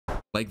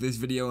Like this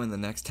video in the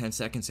next 10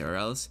 seconds or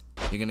else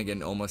you're gonna get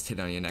an almost hit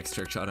on your next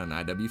trick shot on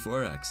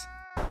IW4X.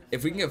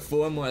 If we can get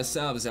 4 more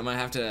subs, I might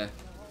have to...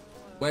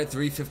 We're at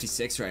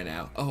 356 right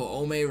now.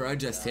 Oh, Omera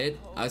just hit.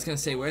 I was gonna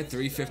say we're at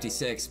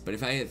 356, but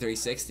if I hit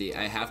 360,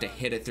 I have to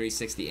hit a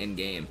 360 in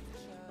game.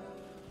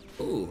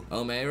 Ooh,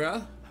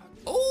 Omera.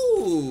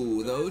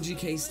 Ooh, the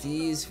OGK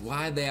Steez.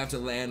 Why'd they have to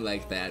land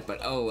like that? But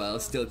oh well,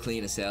 still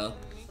clean as hell.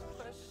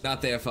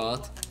 Not their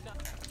fault.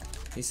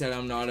 He said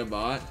I'm not a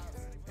bot.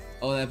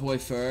 Oh, that boy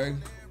Ferg.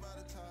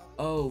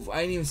 Oh, I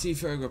didn't even see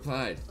Ferg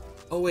replied.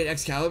 Oh wait,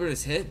 Excalibur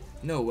just hit?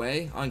 No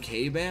way. On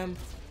K-Bam?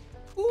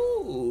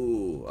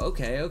 Ooh,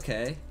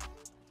 okay.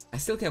 I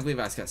still can't believe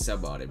I just got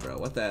sub-botted, bro.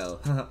 What the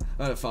hell?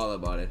 I got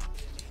follow-botted.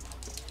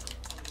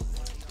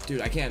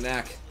 Dude, I can't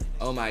knack.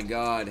 Oh my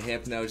god,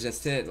 Hypno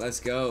just hit. Let's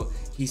go.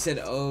 He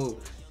said, oh,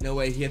 no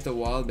way, he hit the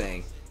wall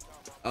bang.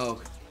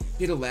 Oh,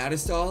 he hit a ladder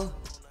stall?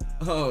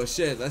 Oh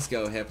shit, let's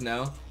go,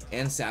 Hypno.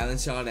 And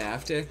silent shot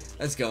after.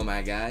 Let's go,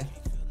 my guy.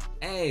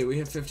 Hey, we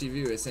hit 50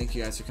 viewers. Thank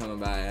you guys for coming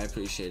by. I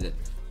appreciate it.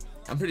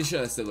 I'm pretty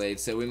sure it's delayed,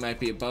 so we might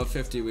be above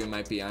 50, we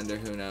might be under,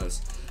 who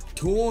knows.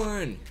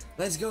 Torn!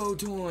 Let's go,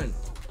 Torn!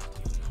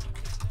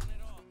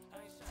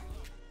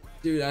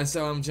 Dude, I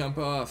saw him jump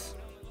off.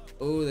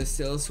 Oh, the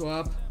still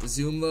swap.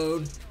 Zoom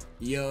load.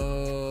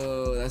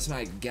 Yo, that's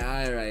my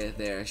guy right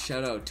there.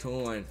 Shout out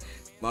Torn.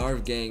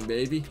 Marv gang,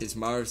 baby. It's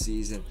Marv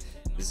season.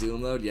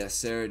 Zoom load? Yes,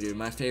 sir, dude.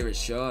 My favorite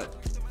shot.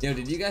 Yo,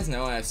 did you guys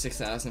know I have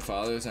 6,000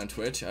 followers on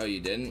Twitch? Oh, you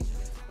didn't?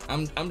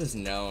 I'm just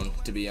known,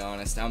 to be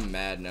honest. I'm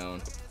mad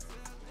known.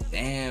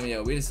 Damn,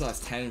 yo, we just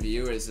lost 10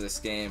 viewers this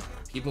game.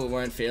 People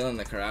weren't feeling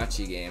the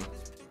Karachi game.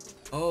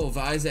 Oh,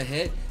 Viza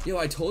hit? Yo,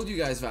 I told you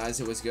guys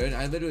Viza was good.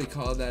 I literally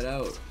called that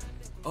out.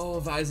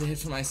 Oh, Viza hit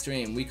for my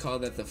stream. We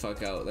called that the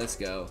fuck out. Let's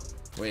go.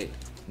 Wait,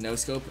 no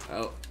scope?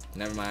 Oh,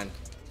 never mind.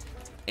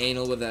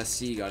 Anal with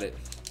SC, got it.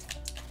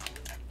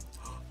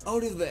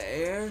 Out of the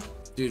air?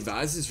 Dude,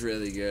 Viza's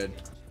really good.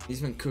 He's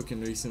been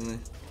cooking recently.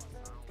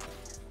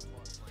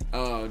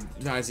 Oh,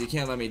 Viza, you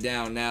can't let me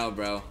down now,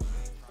 bro.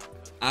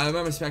 I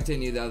remember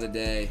spectating you the other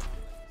day.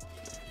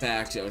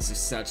 Fact, it was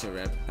just such a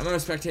rip. I remember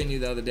spectating you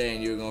the other day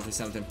and you were going for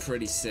something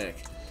pretty sick.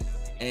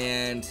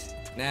 And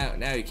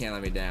now you can't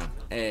let me down.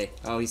 Hey,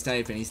 oh, he's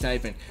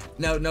typing.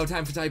 No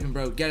time for typing,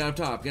 bro. Get up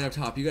top. You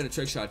got a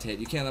trick shot hit.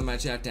 You can't let my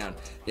chat down.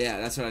 Yeah,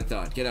 that's what I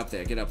thought. Get up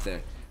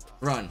there.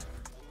 Run.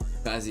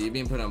 Bazzy, you're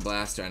being put on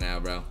blast right now,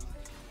 bro.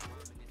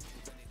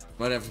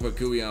 Might have to put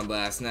Gooey on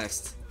blast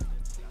next.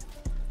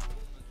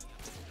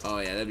 Oh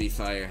yeah, that'd be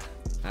fire.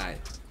 Alright.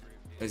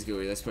 Where's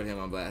Gooey? Let's put him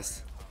on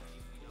blast.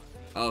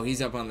 Oh,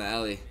 he's up on the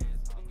alley.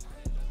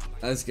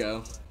 Let's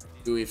go.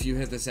 Gooey, if you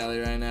hit this alley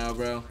right now,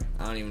 bro,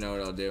 I don't even know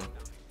what I'll do.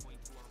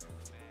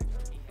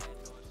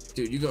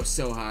 Dude, you go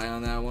so high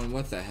on that one.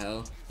 What the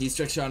hell? He's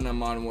trickshotting on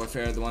Modern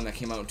Warfare, the one that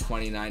came out in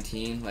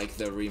 2019, like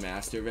the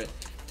remaster of it.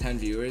 10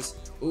 viewers.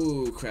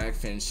 Ooh,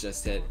 Crackfinch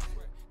just hit.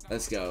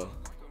 Let's go.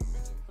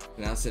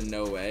 Now said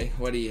no way.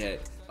 What did he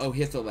hit? Oh,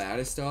 he hit the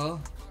ladder stall?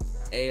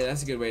 Hey,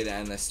 that's a good way to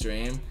end the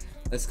stream.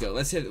 Let's go.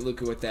 Let's hit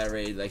Luca with that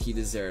raid like he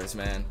deserves,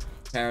 man.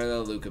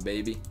 Parallel Luca,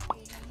 baby.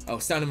 Oh,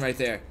 stun him right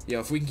there. Yo,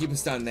 if we can keep him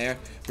stunned there.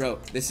 Bro,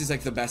 this is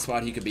like the best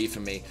spot he could be for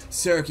me.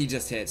 Cirque, he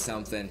just hit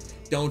something.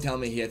 Don't tell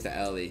me he hit the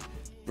Ellie.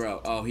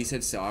 Bro, oh, he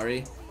said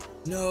sorry?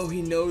 No,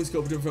 he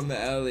no-scoped him from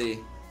the Ellie.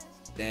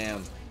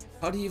 Damn.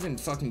 How do you even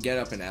fucking get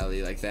up an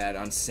Ellie like that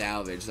on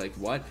salvage? Like,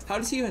 what? How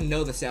does he even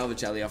know the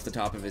salvage Ellie off the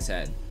top of his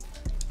head?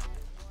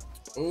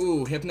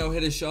 Ooh, Hypno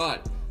hit a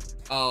shot.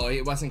 Oh,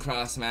 it wasn't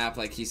cross map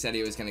like he said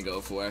he was gonna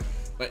go for.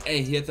 But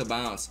hey, he hit the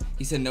bounce.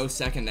 He said no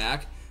second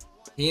knack.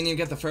 He didn't even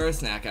get the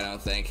first knack, I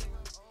don't think.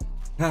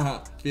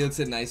 Haha, Field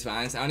said nice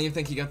vines. I don't even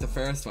think he got the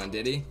first one,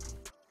 did he?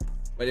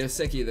 But he was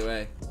sick either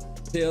way.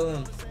 Kill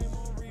him.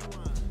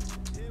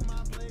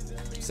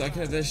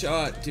 Second hit this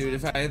shot. Dude,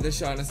 if I hit this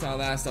shot and it's not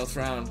last, I'll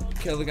frown.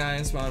 Kill the guy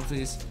in spawn,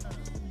 please.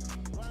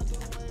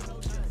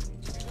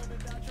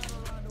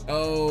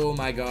 Oh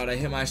my god, I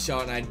hit my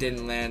shot and I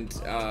didn't land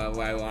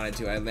where I wanted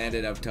to. I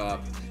landed up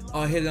top.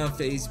 Oh, I hit it on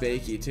FaZe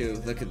Bakey too.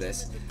 Look at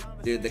this.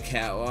 Dude, the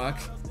catwalk.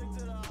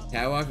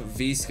 Catwalk,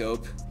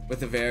 V-scope with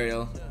the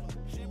varial.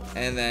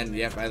 And then,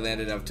 yep, I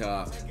landed up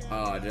top.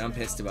 Oh, dude, I'm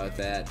pissed about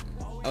that.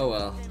 Oh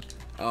well.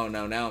 Oh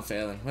no, now I'm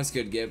failing. What's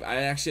good, Gib? I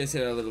actually just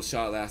hit a little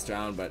shot last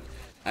round, but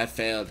I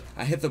failed.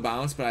 I hit the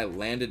bounce, but I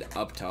landed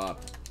up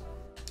top.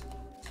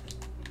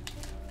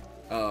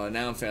 Oh,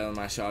 now I'm failing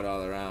my shot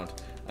all around.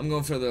 I'm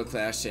going for a little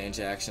class change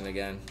action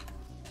again.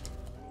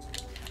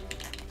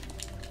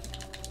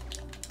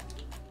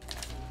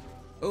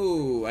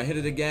 Oh, I hit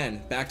it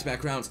again.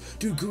 Back-to-back rounds.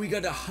 Dude, Gooey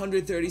got a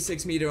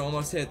 136 meter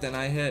almost hit, then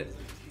I hit.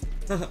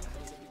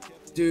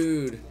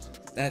 Dude,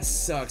 that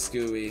sucks,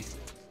 Gooey.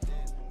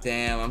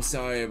 Damn, I'm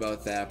sorry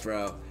about that,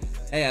 bro.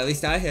 Hey, at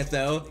least I hit,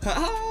 though.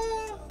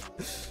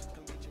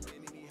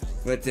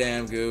 But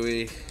damn,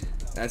 Gooey.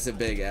 That's a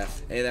big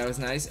F. Hey, that was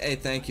nice. Hey,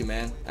 thank you,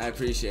 man. I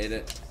appreciate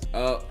it.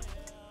 Oh.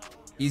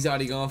 He's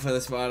already going for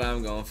the spot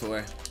I'm going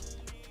for.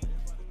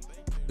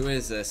 Who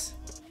is this?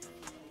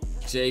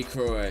 Jay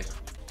Croy.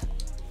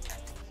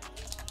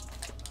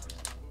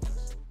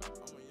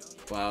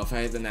 Wow, if I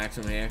hit the knack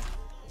from here.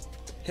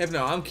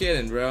 Hypno, I'm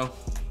kidding, bro.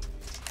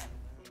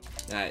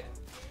 Alright.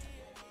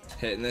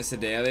 Hitting this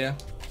Sedalia.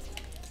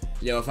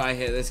 Yo, if I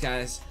hit this,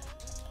 guys.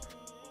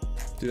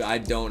 Dude, I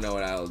don't know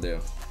what I'll do.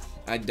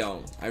 I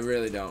don't. I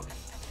really don't.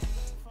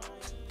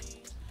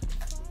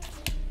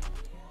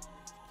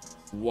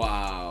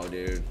 Wow,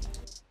 dude.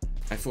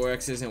 My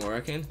 4X isn't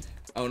working?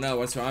 Oh no,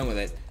 what's wrong with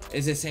it?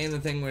 Is it saying the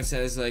thing where it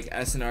says like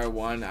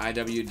SNR1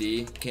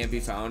 IWD can't be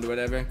found or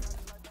whatever?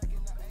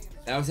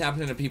 That was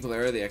happening to people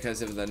earlier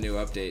because of the new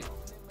update.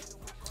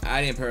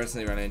 I didn't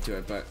personally run into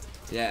it, but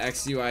yeah,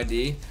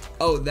 XUID.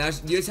 Oh,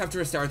 that's, you just have to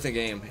restart the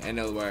game and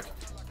it'll work.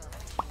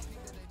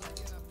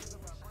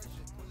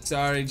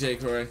 Sorry,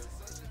 Jake Roy.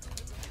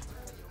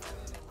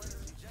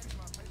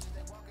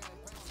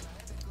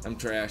 I'm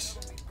trash.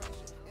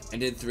 I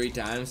did 3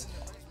 times.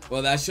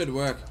 Well, that should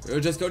work. Or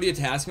just go to your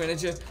task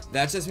manager.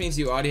 That just means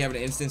you already have an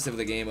instance of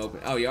the game open.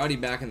 Oh, you're already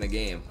back in the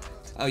game.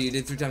 Oh, you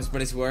did 3 times,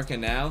 but it's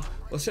working now?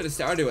 Well, should have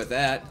started with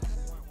that.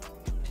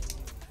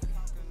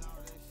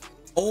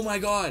 Oh my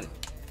god.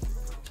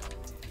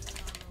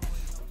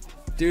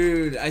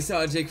 Dude, I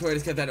saw Jake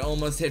Cordes got that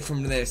almost hit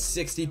from there.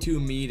 62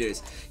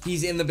 meters.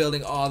 He's in the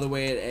building all the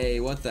way at A.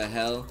 What the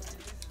hell?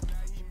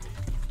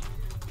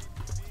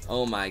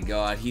 Oh my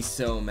god, he's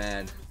so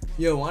mad.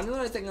 Yo, wanna know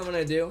what I think I'm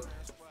gonna do?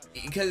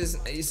 Because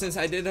since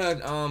I did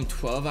a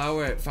 12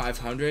 hour at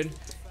 500,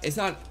 it's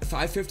not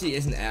 550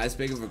 isn't as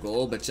big of a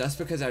goal, but just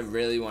because I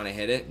really want to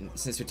hit it,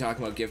 since we're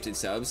talking about gifted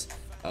subs.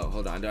 Oh,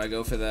 hold on, do I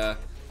go for the?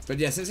 But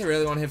yeah, since I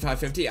really want to hit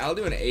 550, I'll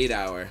do an 8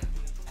 hour.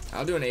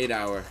 I'll do an 8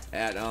 hour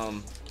at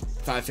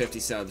 550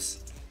 subs.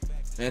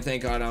 And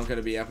thank God I'm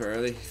gonna be up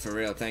early, for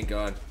real. Thank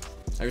God.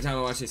 Every time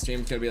I watch the stream,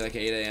 it's gonna be like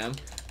 8 AM.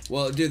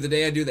 Well, dude, the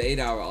day I do the 8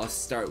 hour, I'll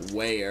start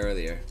way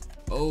earlier.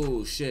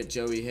 Oh shit,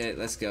 Joey hit.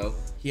 Let's go.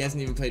 He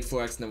hasn't even played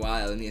 4X in a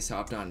while, and he just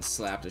hopped on and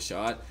slapped a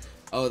shot.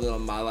 Oh, the little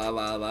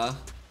ma-la-la-la.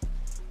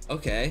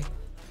 Okay.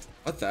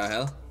 What the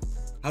hell?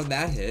 How'd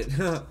that hit?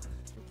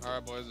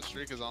 Alright, boys, the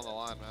streak is on the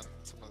line, man.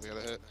 Someone's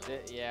gotta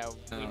hit. Yeah,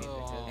 we need to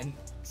hit. And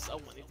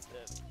Someone needs to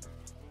hit.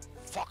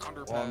 Fuck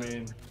underpass. Well, I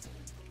mean,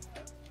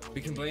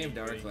 we can blame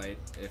Darklight,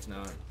 if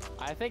not.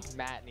 I think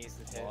Matt needs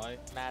to hit. Why?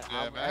 Matt, Yeah,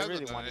 I man,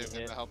 really done want to anything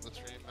hit. to help the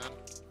stream, man.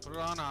 Put it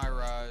on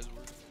iRise.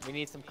 We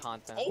need some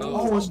content.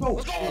 oh, let's go.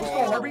 Let's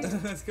go, Harvey.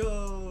 Let's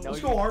go. No,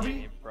 let's you go, Harvey.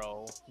 didn't,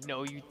 bro.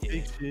 No, you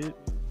Big didn't. shit.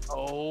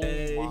 Oh,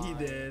 Hey, my. he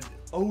did.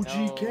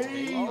 OGK.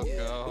 Let's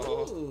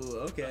go. Ooh,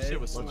 okay. That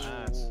shit was some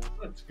ass.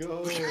 Let's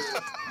go.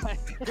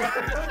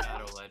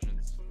 Shadow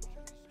Legends.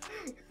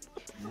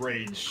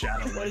 Raid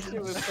Shadow That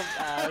shit was Legends. some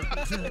ass.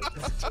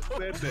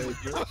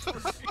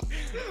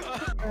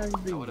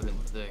 That would have been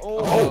thick.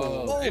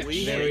 Oh,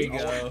 Hey, there we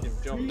go.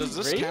 Does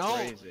this Reach?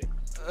 count?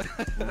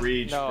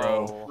 Reach,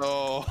 bro.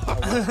 No.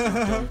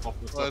 No.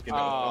 Let's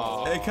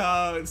Oh. It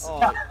counts.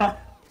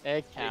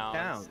 It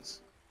counts.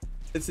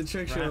 It's a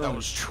trick shot. That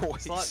was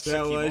choice.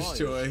 That was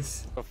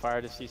choice. So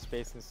fire to see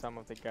space in some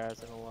of the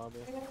guys in the lobby.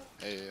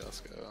 Hey,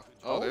 let's go.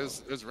 Oh,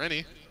 there's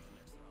Rennie.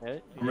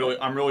 Hit?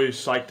 I'm really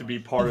psyched to be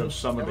part of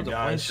some of the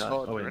guys.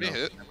 Oh, Rennie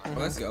hit. Well,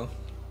 let's go.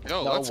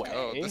 Yo, No let's way.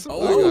 go. This is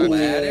Oh, my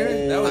guy.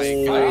 ladder. That was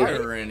Oh.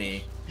 fire,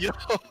 Rennie. Yo.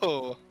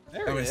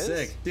 That was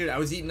sick. Dude, I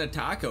was eating a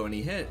taco and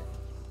he hit.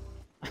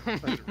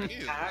 Rennie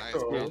is nice,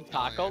 bro.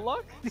 Taco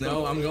luck?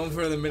 No, I'm going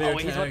for the mid-air Oh,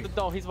 he's about tag. to.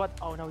 No, he's about.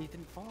 Oh no, he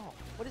didn't fall.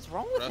 What is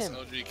wrong with Russ him?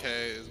 OGK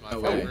is my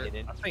Oh, No, he favorite.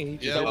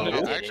 didn't. Yeah, No, I he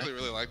didn't. actually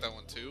really like that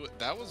one too.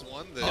 That was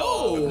one that.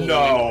 Oh,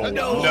 No,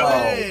 no no,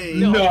 way.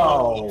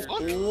 no.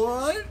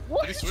 Fuck.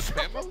 What? Did he switch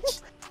cam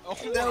modes? Oh,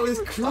 That was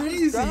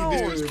crazy, down.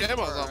 Switch dude. cam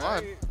modes on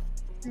mine.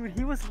 Dude,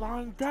 he was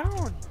lying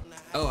down.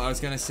 Oh, I was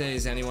gonna say,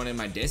 is anyone in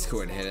my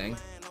Discord hitting?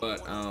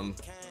 But,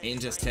 Ain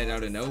just hit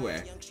out of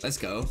nowhere. Let's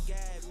go.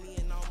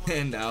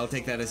 And I'll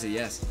take that as a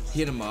yes. He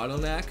hit a model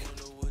knack?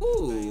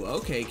 Ooh,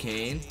 okay,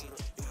 Kane.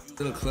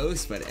 A little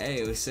close, but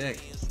hey, it was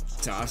sick.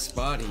 Tough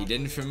spot. He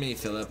didn't for me,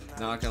 Philip.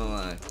 Not gonna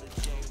lie.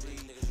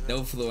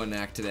 No floor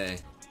knack today.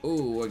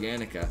 Ooh,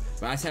 Organica.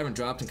 But I just haven't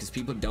dropped him because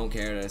people don't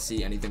care to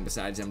see anything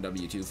besides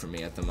MW2 from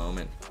me at the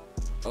moment.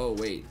 Oh,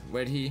 wait.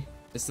 Where'd he?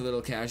 Just a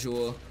little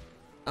casual.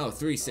 Oh,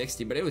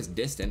 360, but it was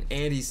distant.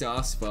 And he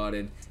soft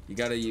spotted. You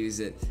gotta use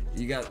it.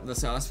 You got the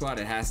soft spot,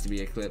 it has to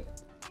be a clip.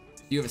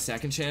 You have a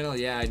second channel?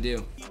 Yeah, I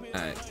do.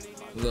 Alright.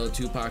 A little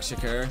Tupac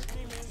Shakur.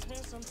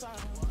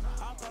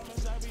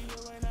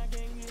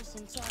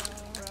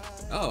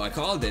 Oh, I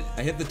called it.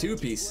 I hit the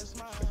 2-piece.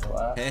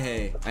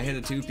 Hey, I hit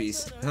a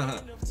 2-piece.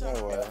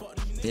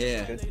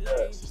 Yeah.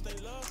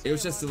 It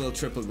was just a little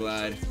triple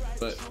glide,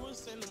 but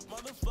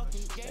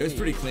it was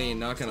pretty clean,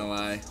 not gonna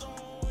lie.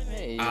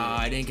 Hey. Ah,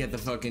 I didn't get the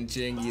fucking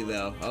chingy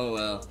though. Oh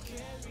well.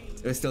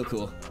 It was still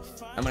cool.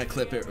 I'm gonna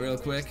clip it real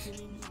quick.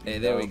 Hey,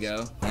 there we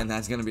go. And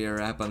that's gonna be a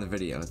wrap on the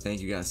video.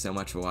 Thank you guys so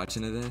much for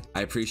watching today.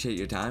 I appreciate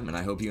your time, and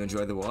I hope you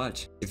enjoyed the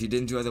watch. If you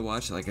did enjoy the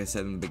watch, like I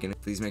said in the beginning,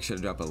 please make sure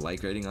to drop a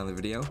like rating on the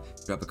video,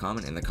 drop a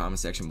comment in the comment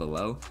section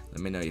below, let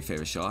me know your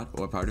favorite shot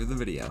or part of the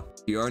video.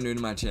 If you are new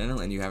to my channel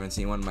and you haven't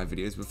seen one of my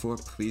videos before,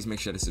 please make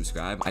sure to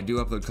subscribe. I do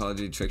upload Call of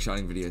Duty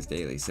trickshotting videos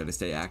daily, so to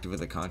stay active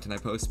with the content I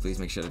post, please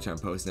make sure to turn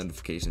post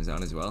notifications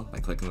on as well by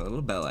clicking the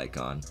little bell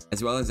icon.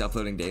 As well as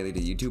uploading daily to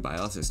YouTube, I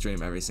also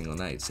stream every single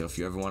night, so if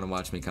you ever want to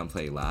watch me come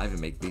play live and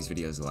make these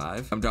videos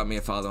live, come drop me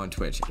a follow on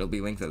Twitch. It'll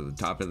be linked at the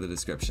top of the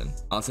description.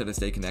 Also, to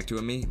stay connected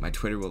with me, my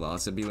Twitter will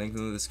also be linked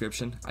in the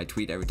description. I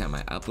tweet every time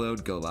I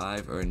upload, go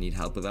live, or need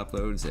help with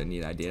uploads, or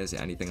need ideas, or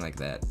anything like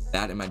that.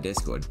 That and my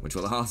Discord, which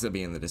will also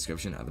be in the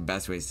description, are the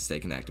best ways to stay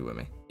connected with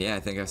me. Yeah, I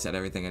think I've said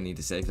everything I need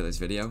to say for this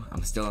video.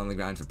 I'm still on the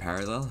grind for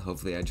Parallel.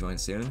 Hopefully I join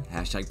soon.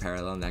 Hashtag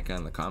Parallel NECA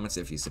in the comments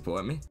if you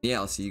support me. Yeah,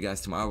 I'll see you guys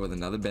tomorrow with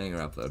another banger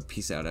upload.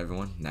 Peace out,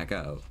 everyone.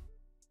 NECA out.